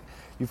saying? Like,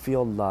 you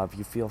feel love,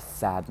 you feel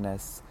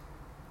sadness,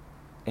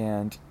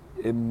 and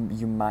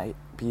you might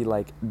be,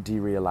 like,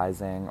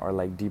 derealizing or,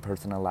 like,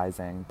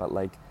 depersonalizing, but,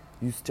 like,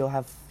 you still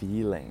have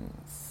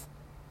feelings.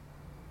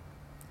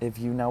 If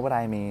you know what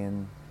I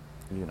mean,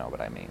 you know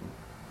what I mean.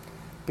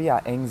 But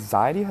yeah,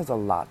 anxiety has a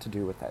lot to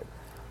do with it.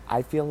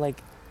 I feel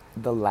like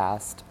the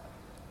last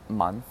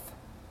month,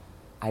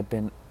 I've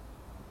been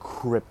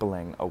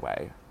crippling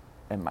away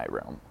in my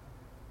room.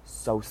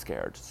 So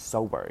scared,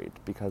 so worried,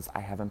 because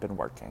I haven't been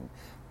working,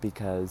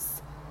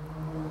 because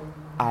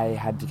I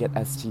had to get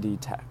STD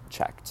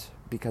checked,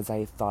 because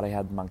I thought I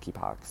had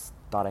monkeypox,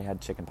 thought I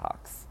had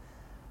chickenpox,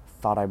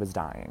 thought I was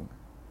dying.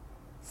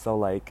 So,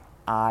 like,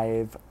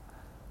 and,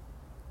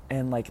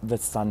 like, the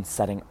sun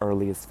setting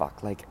early as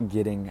fuck, like,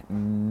 getting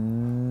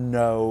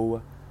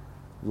no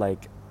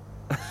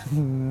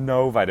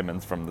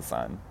vitamins from the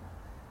sun,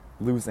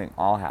 losing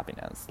all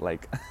happiness,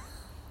 like,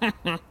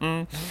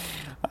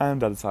 I'm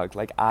dead as fuck.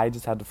 Like, I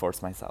just had to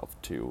force myself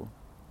to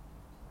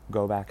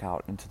go back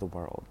out into the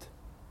world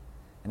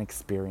and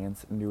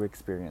experience new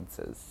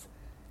experiences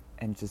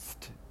and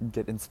just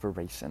get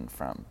inspiration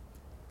from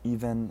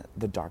even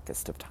the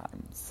darkest of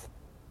times.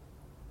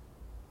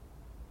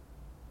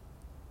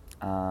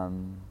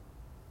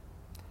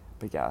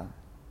 But yeah,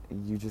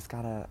 you just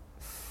gotta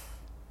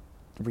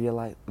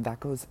realize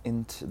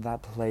that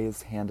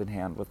plays hand in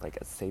hand with like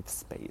a safe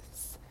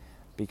space,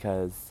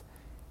 because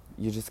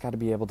you just gotta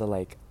be able to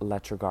like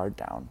let your guard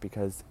down,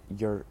 because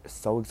you're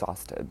so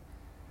exhausted,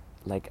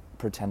 like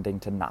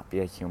pretending to not be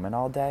a human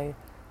all day.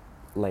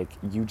 Like,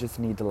 you just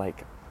need to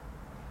like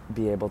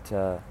be able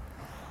to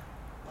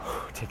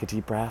take a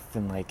deep breath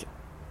and like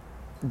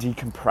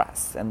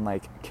decompress and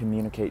like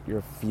communicate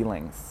your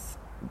feelings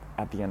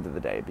at the end of the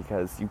day,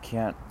 because you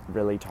can't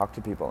really talk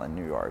to people in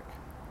New York,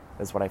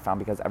 is what I found,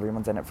 because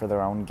everyone's in it for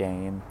their own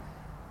gain.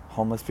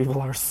 Homeless people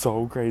are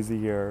so crazy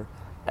here.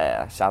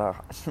 Shout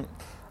out.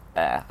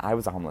 I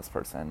was a homeless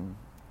person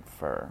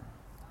for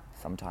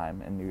some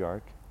time in New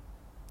York.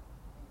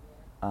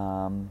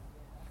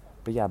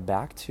 But yeah,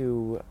 back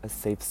to a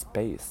safe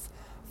space.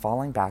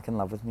 Falling back in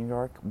love with New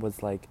York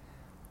was like,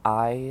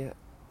 I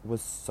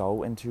was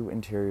so into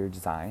interior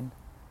design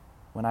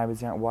when I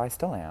was young. Well, I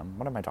still am.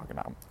 What am I talking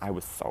about? I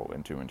was so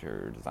into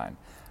interior design.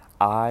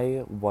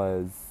 I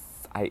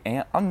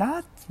am. I'm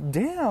not.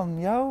 Damn,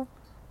 yo.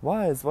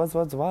 Was.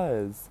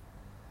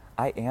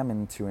 I am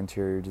into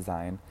interior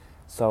design.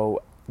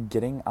 So,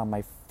 getting on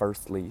my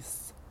first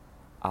lease,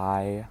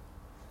 I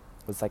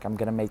was like, I'm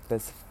gonna make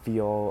this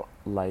feel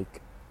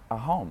like a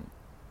home,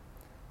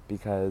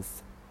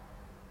 because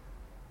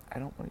I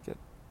don't want to get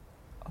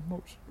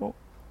emotional,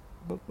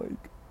 but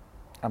like,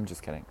 I'm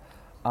just kidding.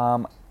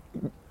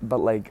 But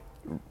like,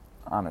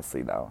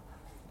 honestly though,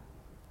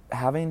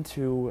 having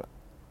to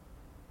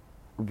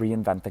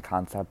reinvent the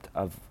concept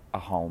of a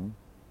home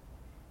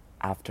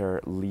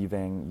after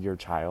leaving your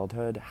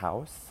childhood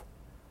house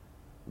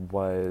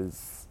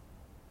was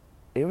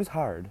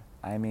hard.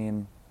 I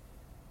mean,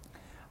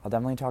 I'll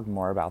definitely talk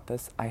more about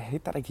this. I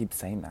hate that I keep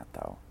saying that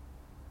though,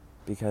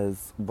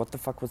 because what the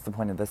fuck was the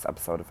point of this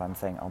episode if I'm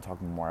saying I'll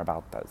talk more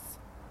about this?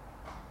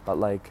 But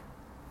like,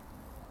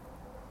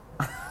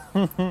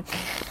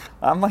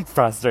 I'm like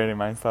frustrating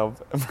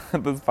myself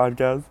at this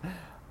podcast.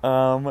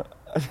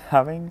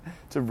 Having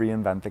to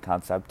reinvent the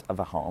concept of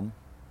a home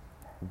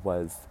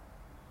was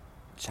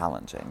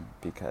challenging,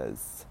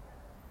 because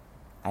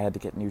I had to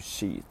get new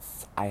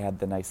sheets. I had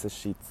the nicest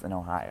sheets in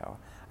Ohio.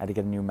 I had to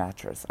get a new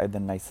mattress. I had the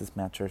nicest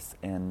mattress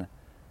in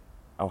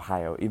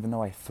Ohio, even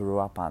though I threw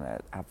up on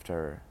it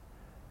after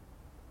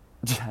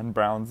Jen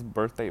Brown's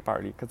birthday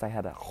party, because I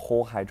had a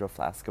whole hydro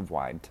flask of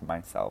wine to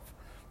myself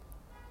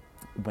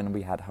when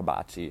we had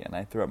hibachi, and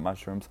I threw up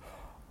mushrooms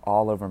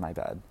all over my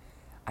bed.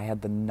 I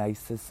had the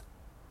nicest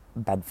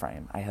bed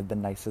frame. I had the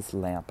nicest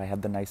lamp. I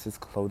had the nicest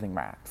clothing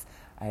racks.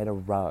 I had a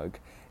rug.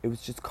 It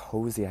was just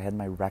cozy. I had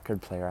my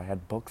record player. I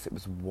had books. It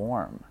was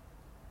warm.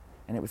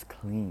 And it was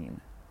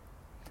clean.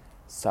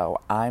 So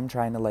I'm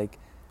trying to like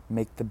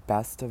make the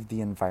best of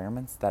the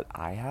environments that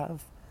I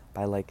have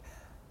by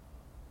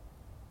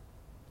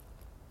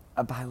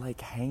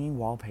hanging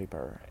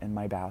wallpaper in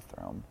my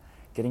bathroom,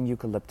 getting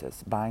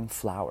eucalyptus, buying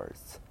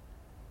flowers,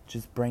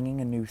 just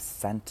bringing a new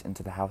scent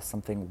into the house,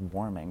 something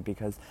warming,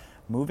 because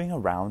moving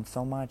around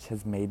so much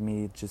has made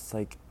me just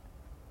like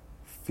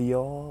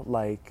feel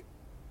like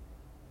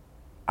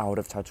out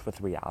of touch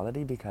with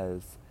reality,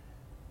 because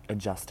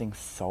adjusting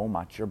so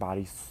much, your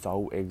body's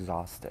so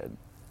exhausted.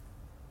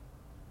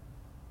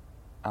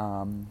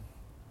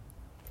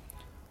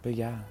 But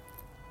yeah,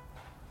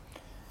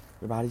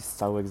 your body's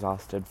so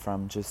exhausted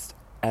from just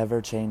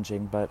ever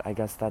changing, but I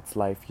guess that's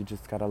life. You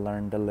just gotta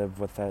learn to live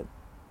with it.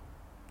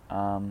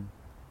 But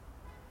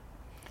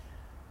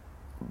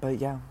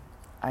yeah,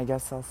 I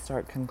guess I'll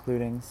start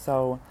concluding.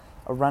 So,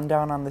 a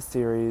rundown on the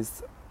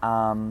series.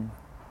 I'm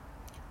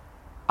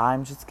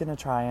just gonna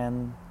try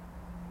and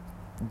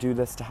do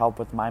this to help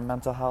with my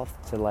mental health,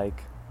 to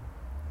like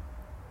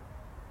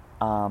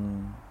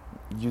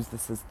use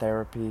this as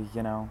therapy,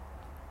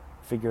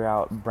 figure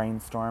out,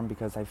 brainstorm,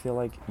 because I feel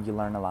like you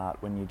learn a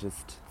lot when you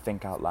just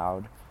think out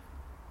loud.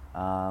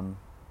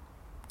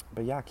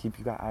 But yeah,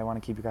 I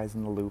want to keep you guys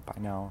in the loop. I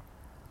know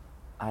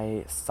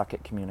I suck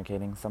at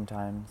communicating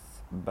sometimes,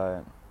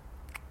 but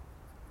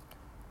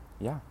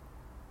yeah.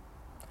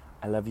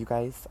 I love you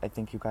guys. I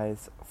thank you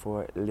guys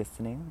for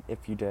listening,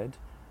 if you did.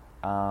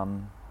 Yeah,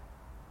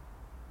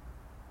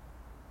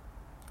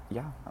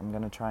 I'm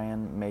going to try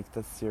and make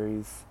this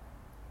series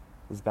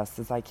as best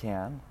as I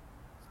can.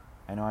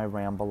 I know I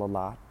ramble a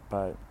lot,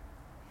 but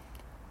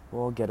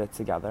we'll get it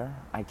together.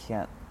 I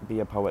can't be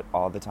a poet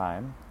all the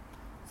time.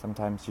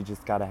 Sometimes you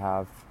just gotta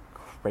have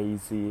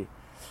crazy,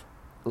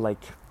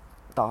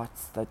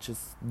 thoughts that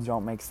just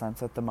don't make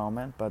sense at the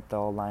moment, but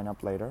they'll line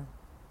up later.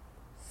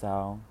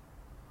 So,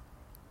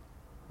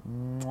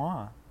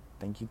 mwah.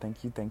 Thank you.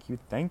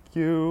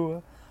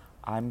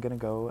 I'm gonna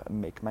go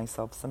make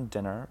myself some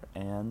dinner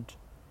and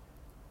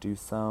do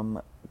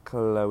some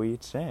Chloe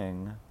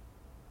Ching.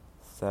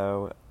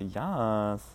 So, yes.